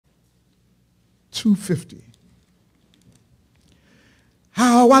250.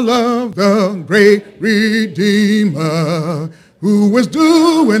 How I love the great Redeemer who is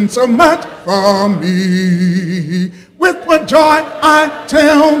doing so much for me. With what joy I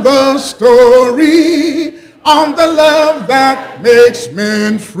tell the story on the love that makes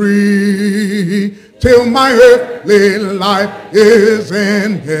men free, till my earthly life is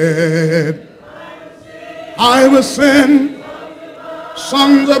ended. I will sing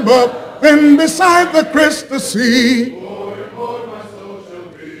songs above and beside the crystal sea,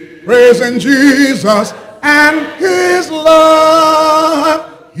 praising Jesus and his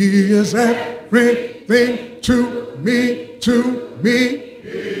love. He is everything to me, to me.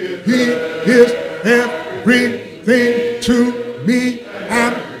 He is everything to me,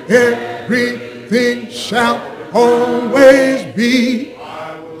 and everything shall always be.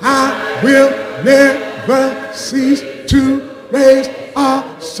 I will never cease to raise a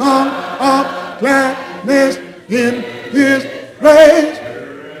song of gladness in his praise.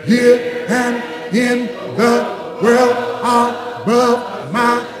 Here and in the world above,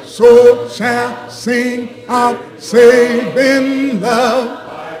 my soul shall sing of saving love.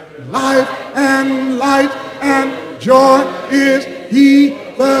 Life and light and joy is he,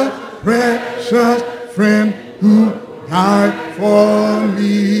 the precious friend who died for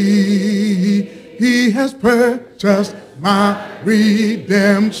me. He has purchased my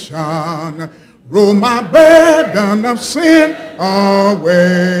redemption, roll my burden of sin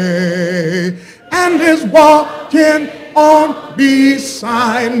away, and is walking on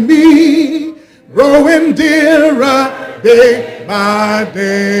beside me, growing dearer day by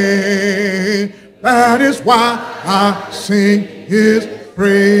day. That is why I sing his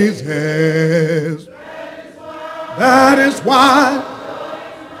praises. That is why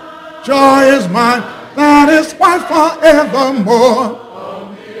joy is mine. That is why forevermore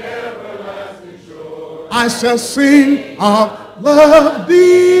I shall sing of love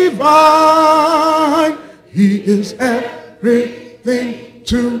divine. He is everything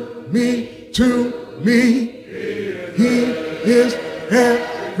to me, to me. He is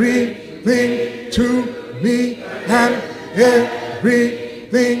everything to me, and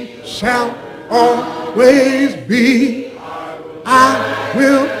everything shall always be. I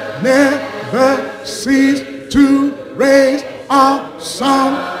will never cease to raise a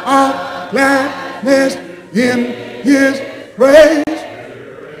song of gladness in his praise.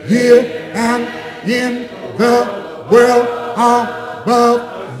 Here and in the world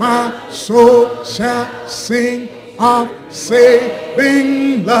above, my soul shall sing of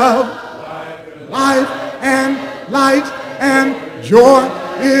saving love. Life and light and joy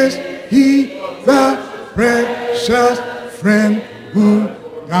is he, the precious friend who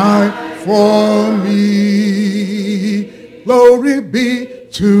died for me. Glory be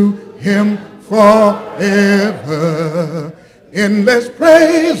to him forever. Endless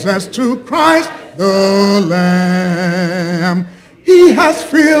praises to Christ the Lamb. He has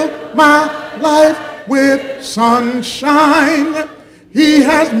filled my life with sunshine. He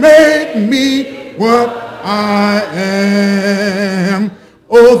has made me what I am.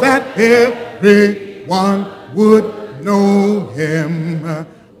 Oh, that everyone would know him.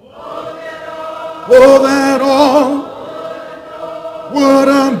 Oh, that all would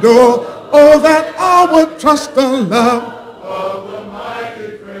adore. Oh, that all would trust the love of the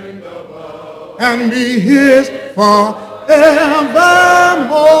mighty friend above, and be his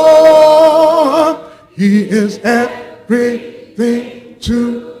forevermore. He is everything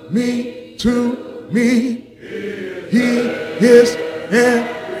to me, to me. He is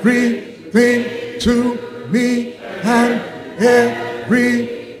everything to me, and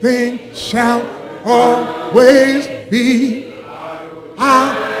everything shall always be.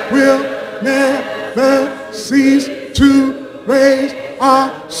 I will never cease to raise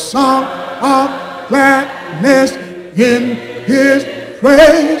a song of gladness in his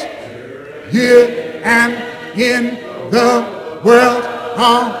praise. Here and in the world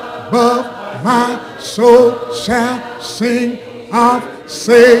above, my soul shall sing of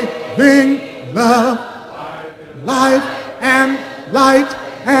saving love. Life and light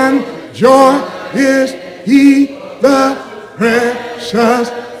and joy is he, the precious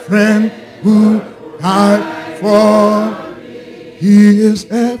friend who died for. He is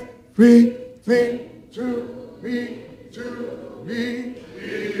everything to me, to me.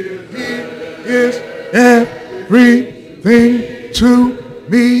 He is everything to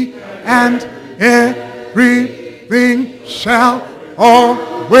me, and everything shall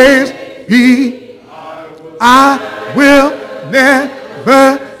always be. I will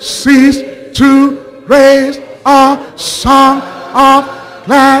never cease to raise a song of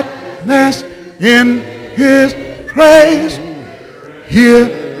gladness in his praise,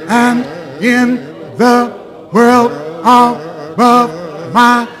 here and in the world above.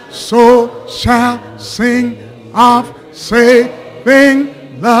 My soul shall sing of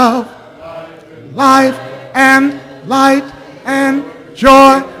saving love, life and light and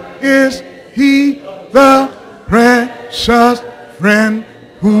joy is he, the precious friend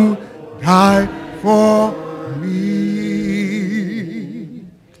who died for me.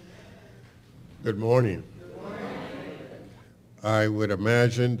 Good morning. I would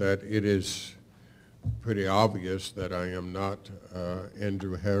imagine that it is pretty obvious that I am not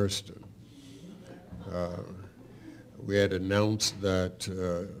Andrew Harrison. We had announced that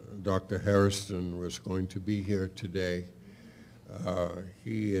Dr. Harrison was going to be here today.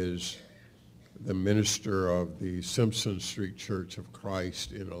 He is the minister of the Simpson Street Church of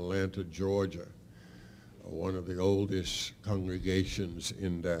Christ in Atlanta, Georgia, one of the oldest congregations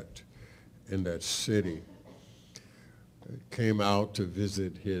in that city. Came out to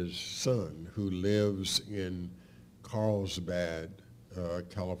visit his son, who lives in Carlsbad,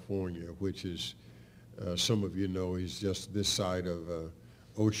 California, which is, some of you know, he's just this side of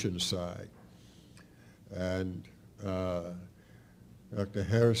Oceanside. And Dr.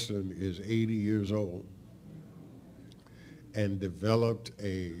 Harrison is 80 years old and developed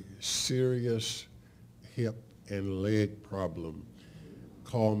a serious hip and leg problem.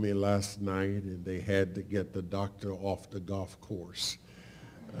 Called me last night, and they had to get the doctor off the golf course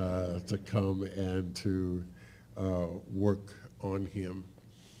to come and to work on him.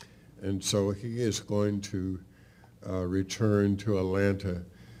 And so he is going to return to Atlanta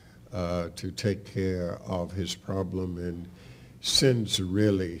to take care of his problem, and sends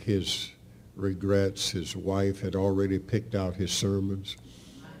really his regrets. His wife had already picked out his sermons.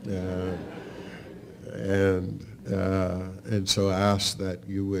 And so I ask that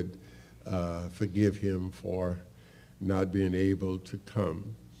you would forgive him for not being able to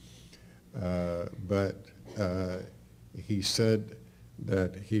come. But he said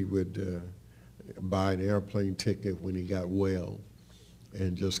that he would buy an airplane ticket when he got well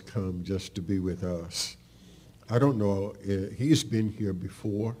and just come just to be with us. I don't know, he's been here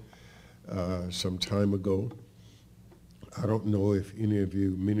before some time ago. I don't know if many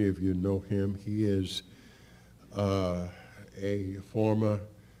of you know him. He is a former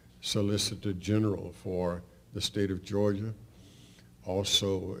Solicitor General for the state of Georgia,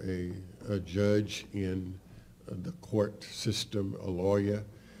 also a judge in the court system, a lawyer,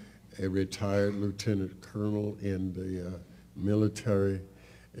 a retired lieutenant colonel in the military,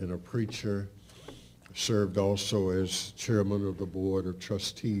 and a preacher. Served also as chairman of the board of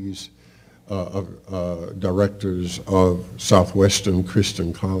trustees of directors of Southwestern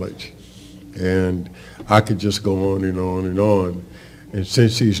Christian College. And I could just go on and on and on. And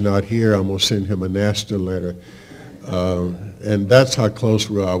since he's not here, I'm going to send him a nasty letter. And that's how close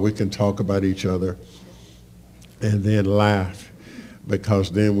we are. We can talk about each other and then laugh, because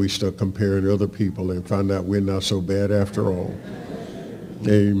then we start comparing other people and find out we're not so bad after all.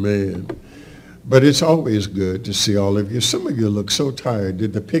 Amen. But it's always good to see all of you. Some of you look so tired.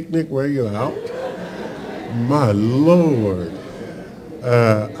 Did the picnic wear you out? My Lord.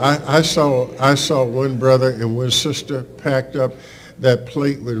 I saw one brother and one sister packed up that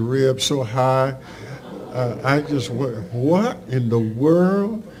plate with ribs so high. I just went, what in the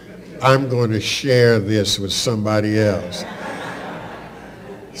world? I'm going to share this with somebody else.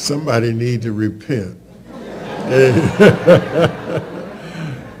 Somebody need to repent.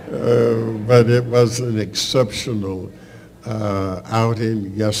 But it was an exceptional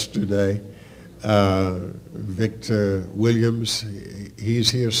outing yesterday. Victor Williams, he's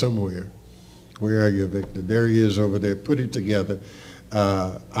here somewhere. Where are you, Victor? There he is over there. Put it together.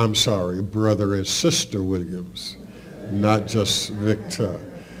 I'm sorry, brother and sister Williams, not just Victor.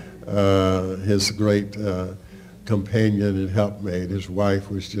 His great companion and helpmate, his wife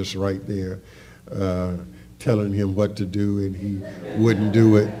was just right there telling him what to do, and he wouldn't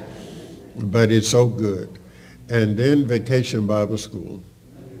do it. But it's so good. And then Vacation Bible School.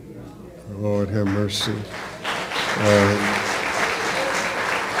 Lord have mercy.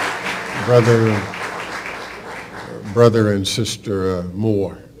 Brother and sister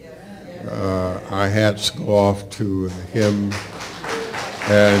Moore. Our hats go off to him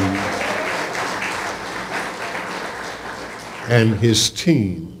and his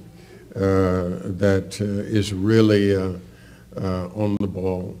team that is really on the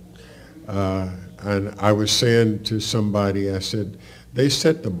ball. And I was saying to somebody, I said, they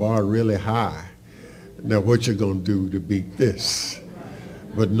set the bar really high. Now what you gonna do to beat this?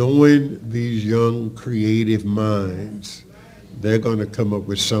 But knowing these young creative minds they're going to come up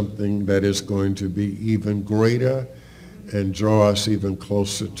with something that is going to be even greater and draw us even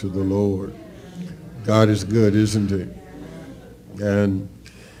closer to the Lord. God is good, isn't he? And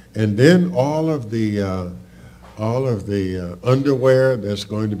then all of the underwear that's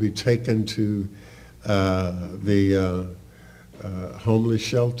going to be taken to the homeless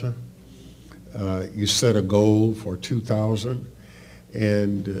shelter. You set a goal for 2,000,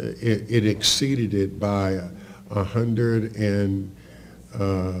 and it exceeded it by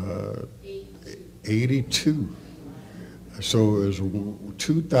 182. So it was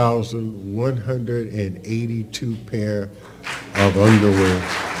 2,182 pair of underwear.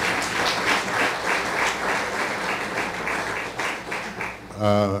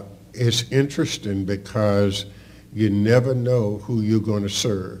 It's interesting because you never know who you're going to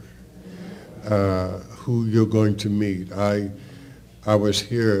serve, who you're going to meet. I was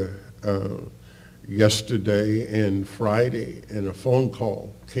here yesterday and Friday, and a phone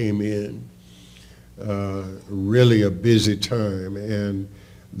call came in. Really a busy time, and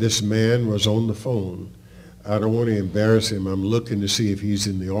this man was on the phone. I don't want to embarrass him. I'm looking to see if he's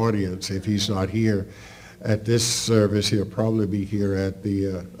in the audience. If he's not here at this service, he'll probably be here at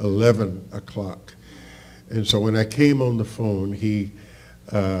the 11 o'clock. And so when I came on the phone, he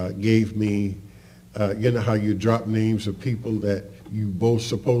gave me, you know how you drop names of people that you both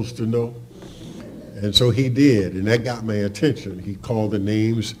supposed to know? And so he did, and that got my attention. He called the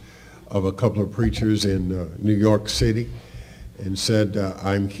names of a couple of preachers in New York City and said,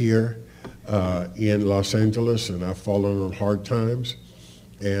 I'm here in Los Angeles, and I've fallen on hard times,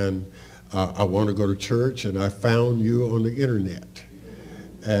 and I want to go to church, and I found you on the internet.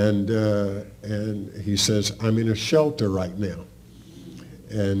 And he says, I'm in a shelter right now,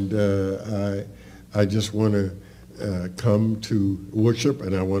 and I just want to come to worship,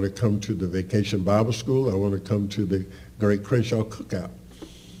 and I want to come to the Vacation Bible School. I want to come to the Great Crenshaw Cookout.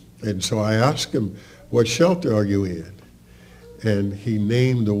 And so I asked him, what shelter are you in? And he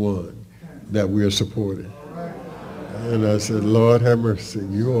named the one that we are supporting. And I said, Lord have mercy,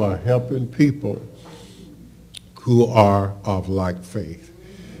 you are helping people who are of like faith.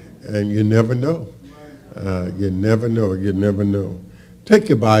 And you never know. You never know. You never know. Take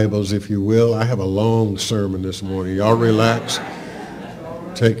your Bibles, if you will. I have a long sermon this morning. Y'all relax.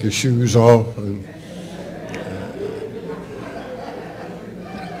 Take your shoes off. And,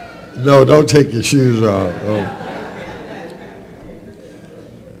 no, don't take your shoes off.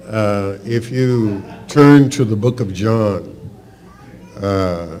 If you turn to the book of John,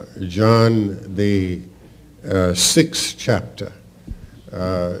 John the 6th chapter,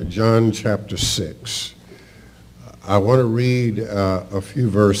 John chapter 6. I want to read a few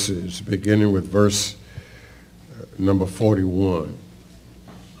verses, beginning with verse number 41.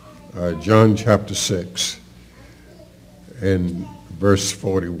 John chapter 6 and verse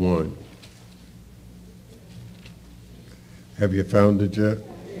 41. Have you found it yet?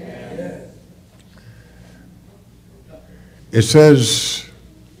 Yes. It says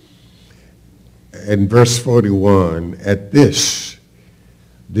in verse 41, at this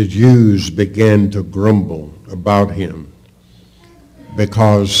the Jews began to grumble about him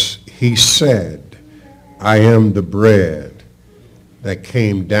because he said, I am the bread that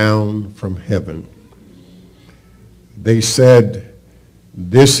came down from heaven. They said,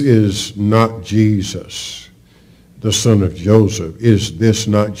 this is not Jesus, the son of Joseph. Is this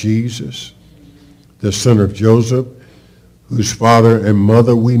not Jesus, the son of Joseph, whose father and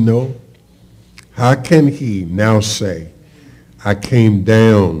mother we know? How can he now say, I came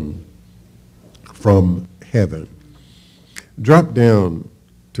down from heaven? Drop down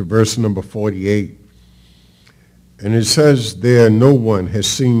to verse number 48. And it says there, no one has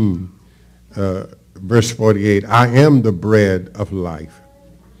seen, verse 48, I am the bread of life.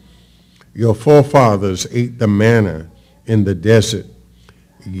 Your forefathers ate the manna in the desert,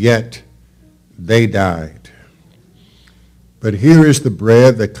 yet they died. But here is the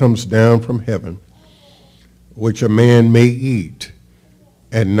bread that comes down from heaven, which a man may eat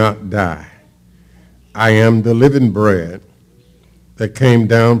and not die. I am the living bread that came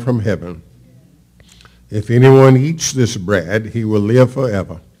down from heaven. If anyone eats this bread, he will live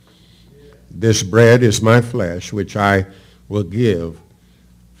forever. This bread is my flesh, which I will give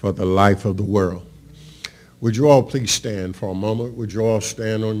for the life of the world. Would you all please stand for a moment? Would you all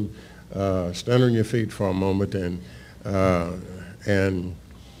stand on your feet for a moment and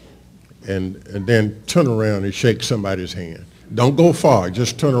then turn around and shake somebody's hand. Don't go far.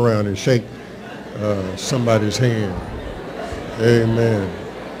 Just turn around and shake somebody's hand. Amen.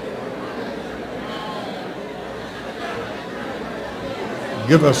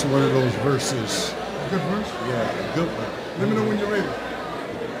 Give us one of those verses. Good verse? Yeah, good one. Let me know when you're ready.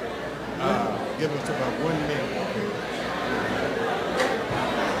 Give us about 1 minute.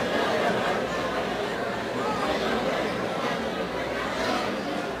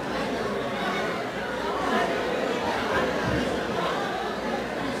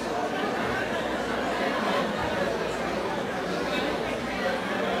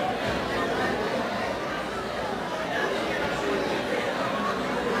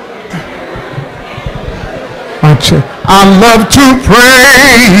 I love to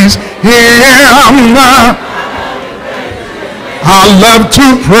praise him. I love to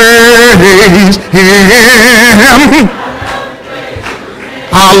praise him.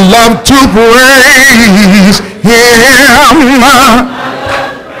 I love to praise him.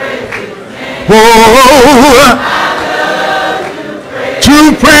 Oh, to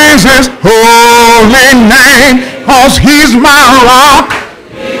praise his holy name, 'cause he's my rock.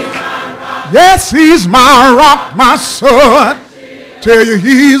 Yes, he's my rock, my sword. Tell you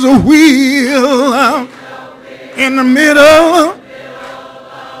he's a wheel in the middle.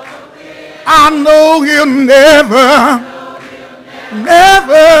 I know he'll never,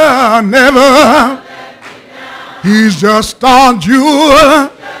 never. He's just a jewel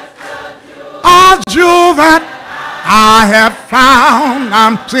that I have found.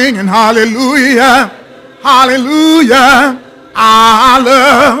 I'm singing hallelujah, hallelujah. I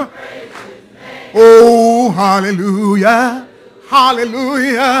love. Oh, hallelujah,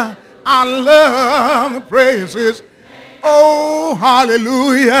 hallelujah. I love the praises. Oh,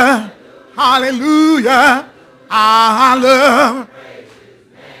 hallelujah, hallelujah. I love.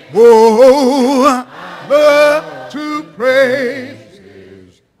 Oh, love to praise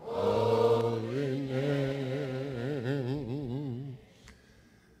his holy name.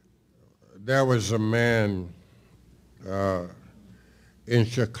 There was a man in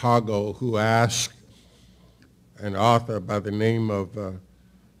Chicago who asked an author by the name of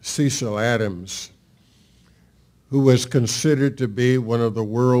Cecil Adams, who was considered to be one of the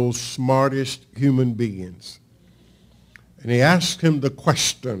world's smartest human beings. And he asked him the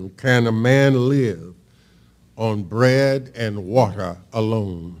question, can a man live on bread and water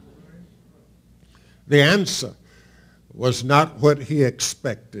alone? The answer was not what he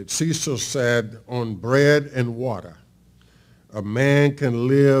expected. Cecil said, on bread and water, a man can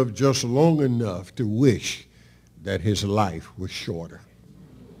live just long enough to wish that his life was shorter.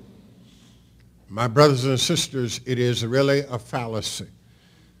 My brothers and sisters, it is really a fallacy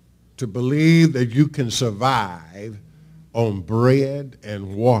to believe that you can survive on bread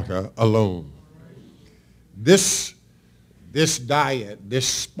and water alone. This diet, this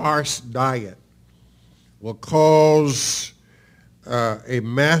sparse diet, will cause a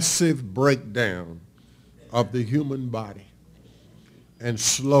massive breakdown of the human body and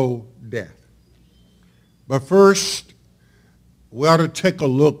slow death. But first, we ought to take a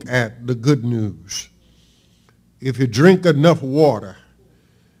look at the good news. If you drink enough water,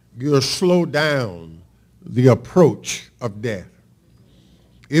 you'll slow down the approach of death.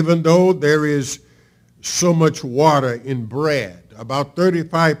 Even though there is so much water in bread, about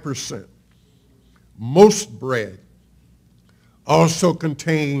 35%, most bread also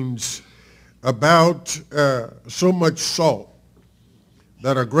contains about so much salt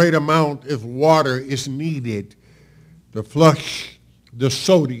that a great amount of water is needed to flush the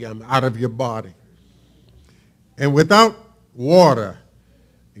sodium out of your body. And without water,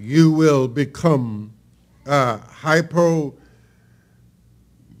 you will become hyponatremic.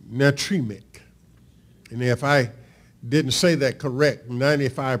 And if I didn't say that correct,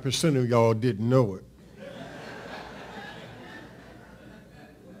 95% of y'all didn't know it.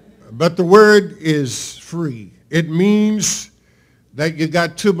 But the word is free. It means that you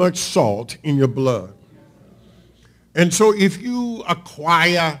got too much salt in your blood. And so if you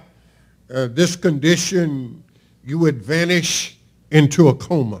acquire this condition, you would vanish into a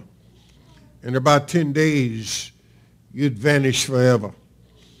coma. In about 10 days, you'd vanish forever.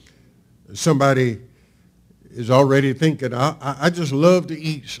 Somebody is already thinking, I just love to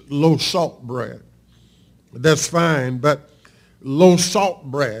eat low salt bread. That's fine, but low salt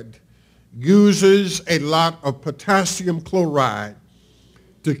bread uses a lot of potassium chloride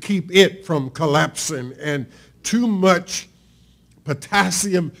to keep it from collapsing, and too much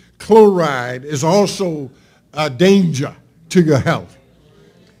potassium chloride is also a danger to your health.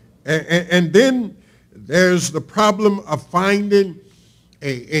 And then there's the problem of finding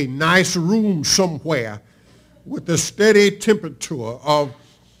a nice room somewhere with a steady temperature of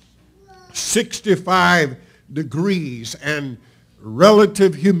 65 degrees and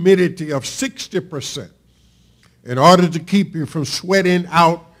relative humidity of 60% in order to keep you from sweating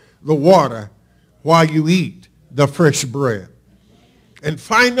out the water while you eat the fresh bread. And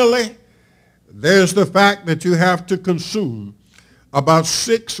finally, there's the fact that you have to consume about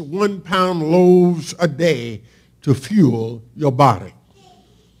 6 one-pound loaves a day to fuel your body.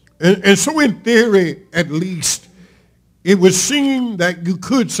 And so in theory, at least, it would seem that you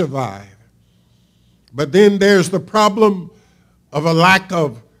could survive. But then there's the problem of a lack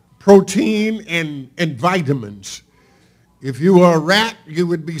of protein and vitamins. If you were a rat, you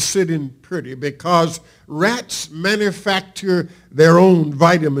would be sitting pretty because rats manufacture their own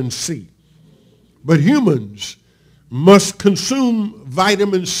vitamin C. But humans must consume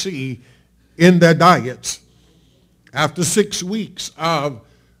vitamin C in their diets. After 6 weeks of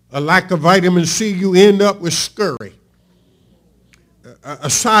a lack of vitamin C, you end up with scurry, a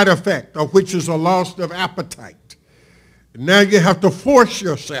side effect of which is a loss of appetite. Now you have to force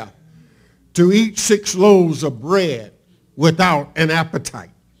yourself to eat 6 loaves of bread without an appetite.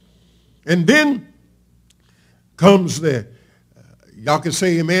 And then comes y'all can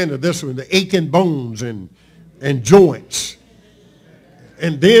say amen to this one, the aching bones and joints.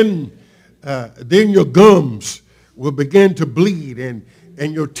 And then your gums will begin to bleed and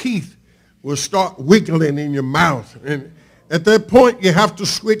your teeth will start wiggling in your mouth. And at that point, you have to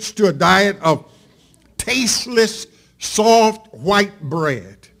switch to a diet of tasteless, soft, white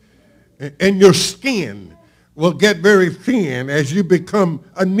bread. And your skin will get very thin as you become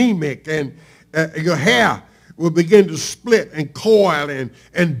anemic, and your hair will begin to split and coil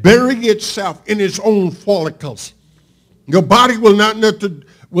and bury itself in its own follicles. Your body will not know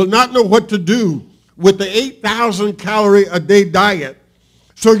what to do with the 8,000 calorie a day diet.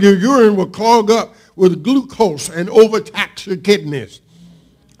 So your urine will clog up with glucose and overtax your kidneys.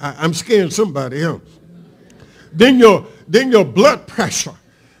 I'm scaring somebody here. Then your blood pressure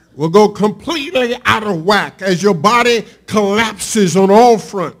will go completely out of whack as your body collapses on all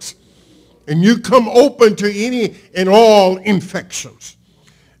fronts. And you come open to any and all infections.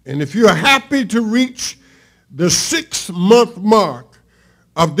 And if you're happy to reach the 6-month mark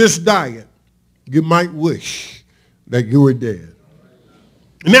of this diet, you might wish that you were dead.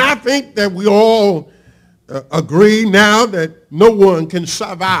 Now I think that we all agree now that no one can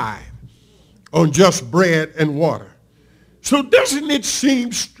survive on just bread and water. So doesn't it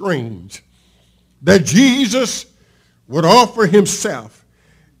seem strange that Jesus would offer himself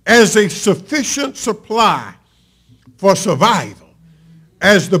as a sufficient supply for survival,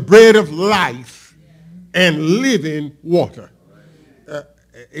 as the bread of life and living water?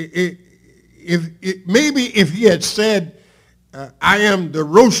 Maybe if he had said, I am the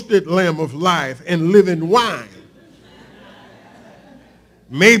roasted lamb of life and living wine,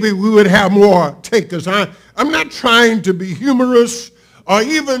 maybe we would have more takers. I'm not trying to be humorous or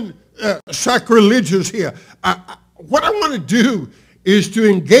even sacrilegious here. What I want to do is to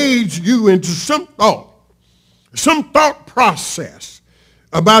engage you into some thought process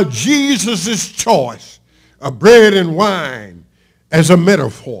about Jesus' choice of bread and wine as a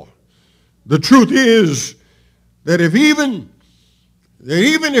metaphor. The truth is that even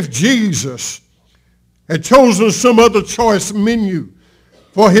if Jesus had chosen some other choice menu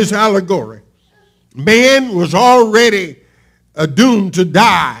for his allegory, man was already doomed to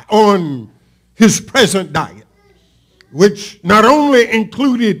die on his present diet, which not only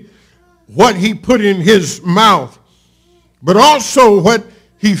included what he put in his mouth, but also what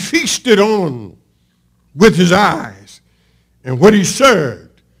he feasted on with his eyes and what he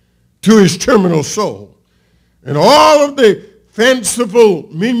served to his terminal soul. And all of the fanciful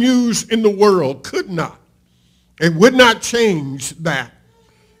menus in the world it would not change that.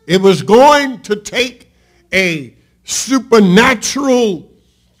 It was going to take a supernatural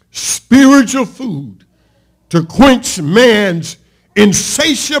spiritual food to quench man's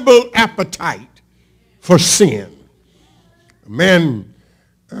insatiable appetite for sin. A man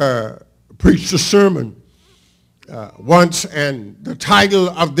preached a sermon once, and the title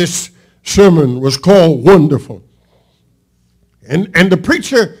of this sermon was called Wonderful. And the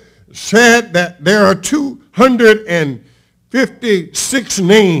preacher said that there are 256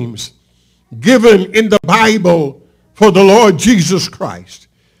 names given in the Bible for the Lord Jesus Christ.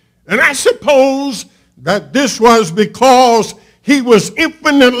 And I suppose that this was because he was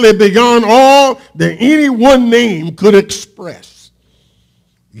infinitely beyond all that any one name could express.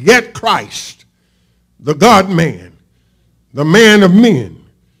 Yet Christ, the God-man, the man of men,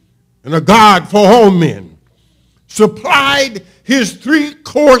 and a God for all men, supplied his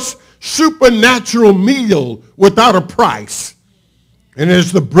 3-course supernatural meal without a price, and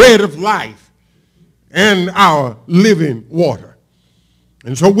as the bread of life and our living water.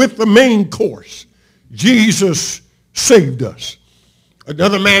 And so with the main course, Jesus saved us.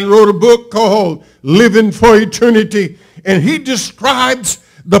 Another man wrote a book called Living for Eternity, and he describes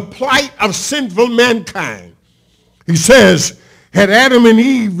the plight of sinful mankind. He says, had Adam and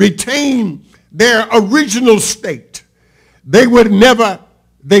Eve retained their original state, they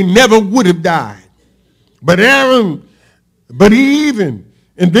never would have died. But Eve and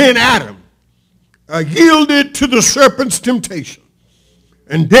then Adam yielded to the serpent's temptation,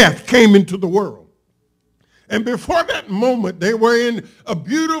 and death came into the world. And before that moment, they were in a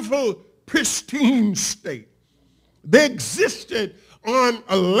beautiful, pristine state. They existed on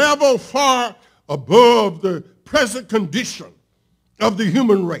a level far above the present condition of the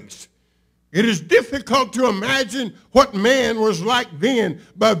human race. It is difficult to imagine what man was like then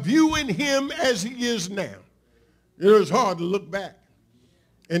by viewing him as he is now. It is hard to look back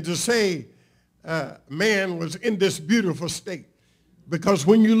and to say man was in this beautiful state, because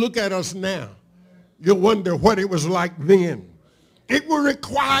when you look at us now, you'll wonder what it was like then. It will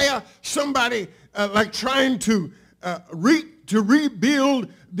require somebody like trying to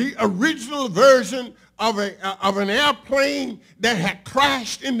rebuild the original version of an airplane that had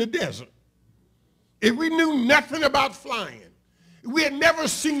crashed in the desert. If we knew nothing about flying, we had never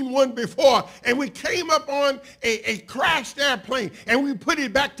seen one before, and we came up on a crashed airplane and we put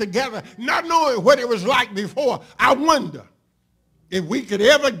it back together, not knowing what it was like before, I wonder if we could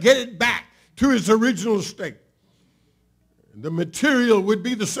ever get it back to its original state. The material would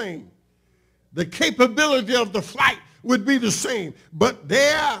be the same. The capability of the flight would be the same. But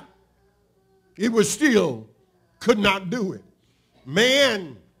there, it was still could not do it.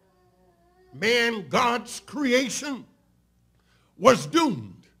 Man, God's creation, was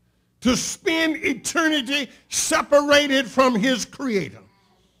doomed to spend eternity separated from his creator.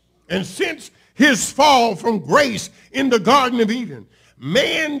 And since his fall from grace in the Garden of Eden,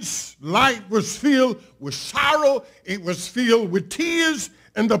 man's life was filled with sorrow, it was filled with tears,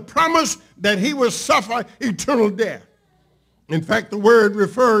 and the promise that he would suffer eternal death. In fact, the word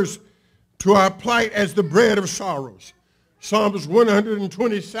refers to our plight as the bread of sorrows. Psalms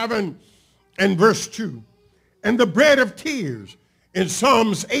 127 and verse 2. And the bread of tears in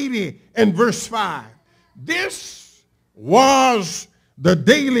Psalms 80 and verse 5. This was the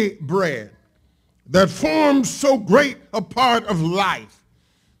daily bread that forms so great a part of life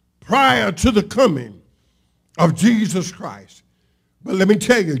prior to the coming of Jesus Christ. But let me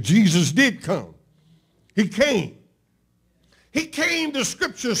tell you, Jesus did come. He came. He came, the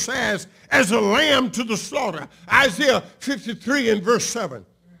scripture says, as a lamb to the slaughter. Isaiah 53 and verse 7.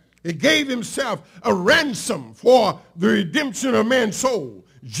 He gave himself a ransom for the redemption of man's soul.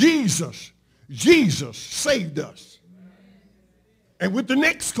 Jesus saved us. And with the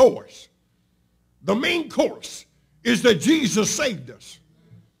next course, the main course is that Jesus saved us.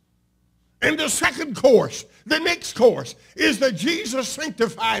 And the second course, the next course, is that Jesus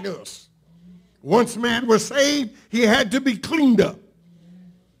sanctified us. Once man was saved, he had to be cleaned up.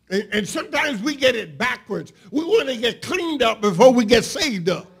 And sometimes we get it backwards. We want to get cleaned up before we get saved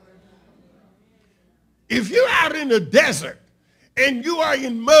up. If you're out in the desert and you are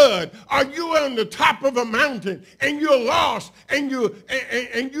in mud, or you are on the top of a mountain and you're lost and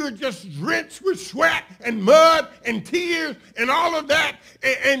you're just drenched with sweat and mud and tears and all of that,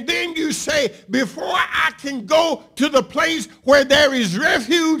 and then you say, before I can go to the place where there is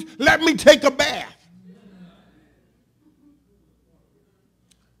refuge, let me take a bath.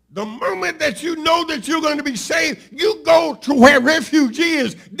 The moment that you know that you're going to be saved, you go to where refuge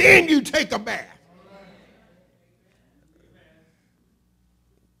is, then you take a bath.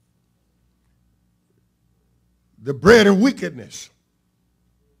 The bread of wickedness,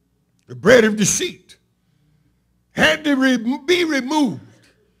 the bread of deceit, had to be removed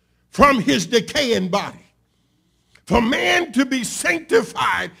from his decaying body. For man to be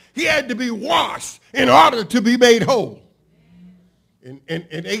sanctified, he had to be washed in order to be made whole. In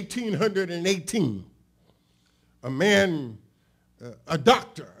 1818, a man, a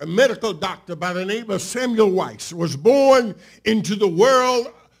doctor, a medical doctor by the name of Samuel Weiss, was born into the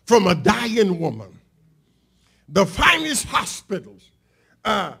world from a dying woman. The finest hospitals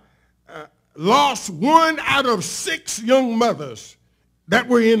lost 1 out of 6 young mothers that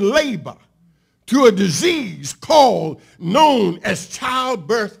were in labor to a disease known as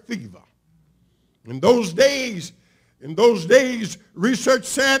childbirth fever. In those days, research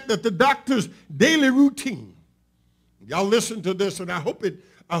said that the doctor's daily routine, y'all listen to this, and I hope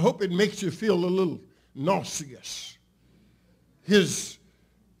it makes you feel a little nauseous.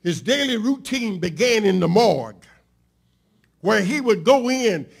 His daily routine began in the morgue, where he would go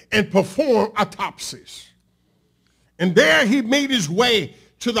in and perform autopsies. And there he made his way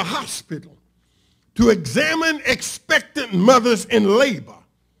to the hospital to examine expectant mothers in labor.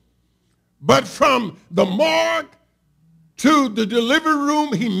 But from the morgue to the delivery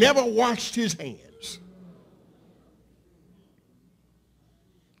room, he never washed his hands.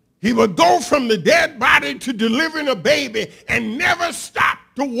 He would go from the dead body to delivering a baby and never stop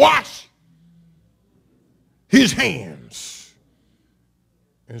to wash his hands.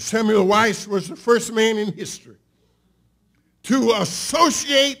 And Samuel Weiss was the first man in history to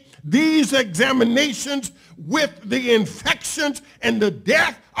associate these examinations with the infections and the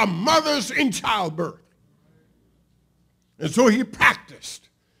death of mothers in childbirth. And so he practiced.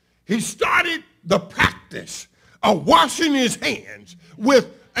 He started the practice of washing his hands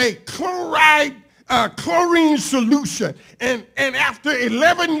with a chlorine solution. And after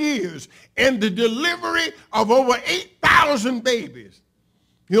 11 years and the delivery of over 8,000 babies,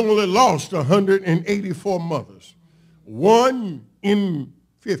 he only lost 184 mothers. 1 in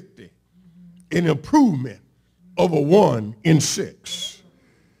 50. An improvement over 1 in 6.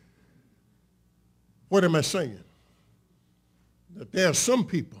 What am I saying? That there are some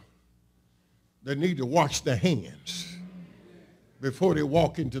people that need to wash their hands before they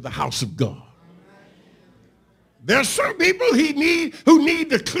walk into the house of God. There are some people who need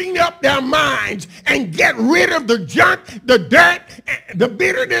to clean up their minds and get rid of the junk, the dirt, the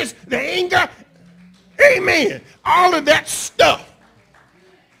bitterness, the anger. Amen. All of that stuff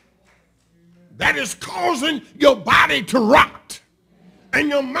that is causing your body to rot and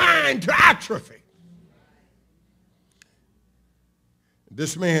your mind to atrophy.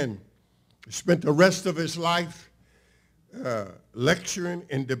 This man spent the rest of his life lecturing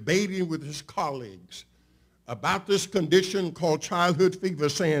and debating with his colleagues about this condition called childhood fever,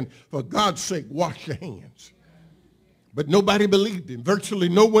 saying, for God's sake, wash your hands. But nobody believed him. Virtually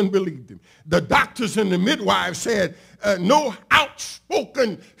no one believed him. The doctors and the midwives said no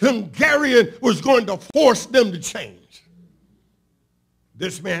outspoken Hungarian was going to force them to change.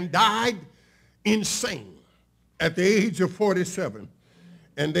 This man died insane at the age of 47,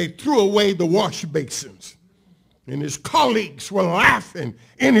 and they threw away the wash basins. And his colleagues were laughing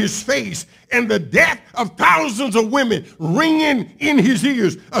in his face, and the death of thousands of women ringing in his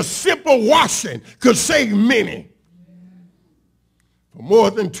ears. A simple washing could save many. For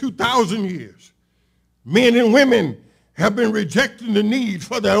more than 2,000 years, men and women have been rejecting the need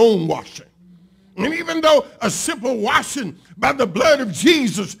for their own washing. And even though a simple washing by the blood of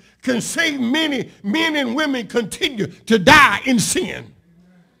Jesus can save many, men and women continue to die in sin.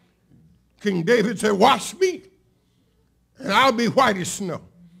 King David said, wash me, and I'll be white as snow.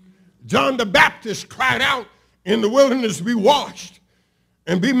 John the Baptist cried out in the wilderness, be washed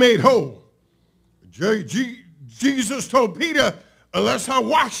and be made whole. Jesus told Peter, unless I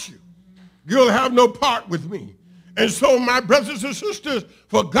wash you, you'll have no part with me. And so, my brothers and sisters,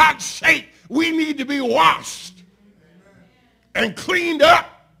 for God's sake, we need to be washed and cleaned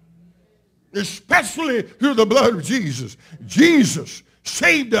up, especially through the blood of Jesus. Jesus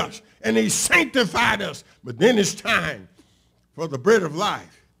saved us and he sanctified us. But then it's time for the bread of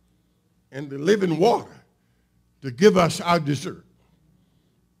life and the living water to give us our dessert.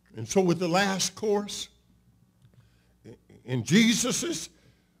 And so with the last course, in Jesus'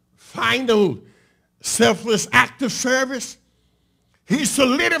 final selfless act of service, he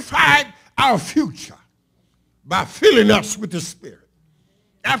solidified our future by filling us with the Spirit.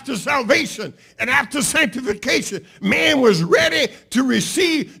 After salvation and after sanctification, man was ready to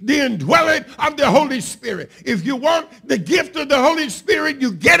receive the indwelling of the Holy Spirit. If you want the gift of the Holy Spirit,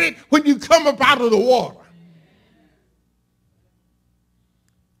 you get it when you come up out of the water.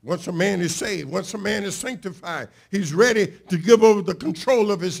 Once a man is saved, once a man is sanctified, he's ready to give over the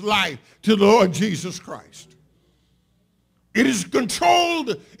control of his life to the Lord Jesus Christ. It is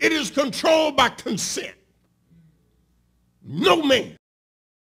controlled by consent. No man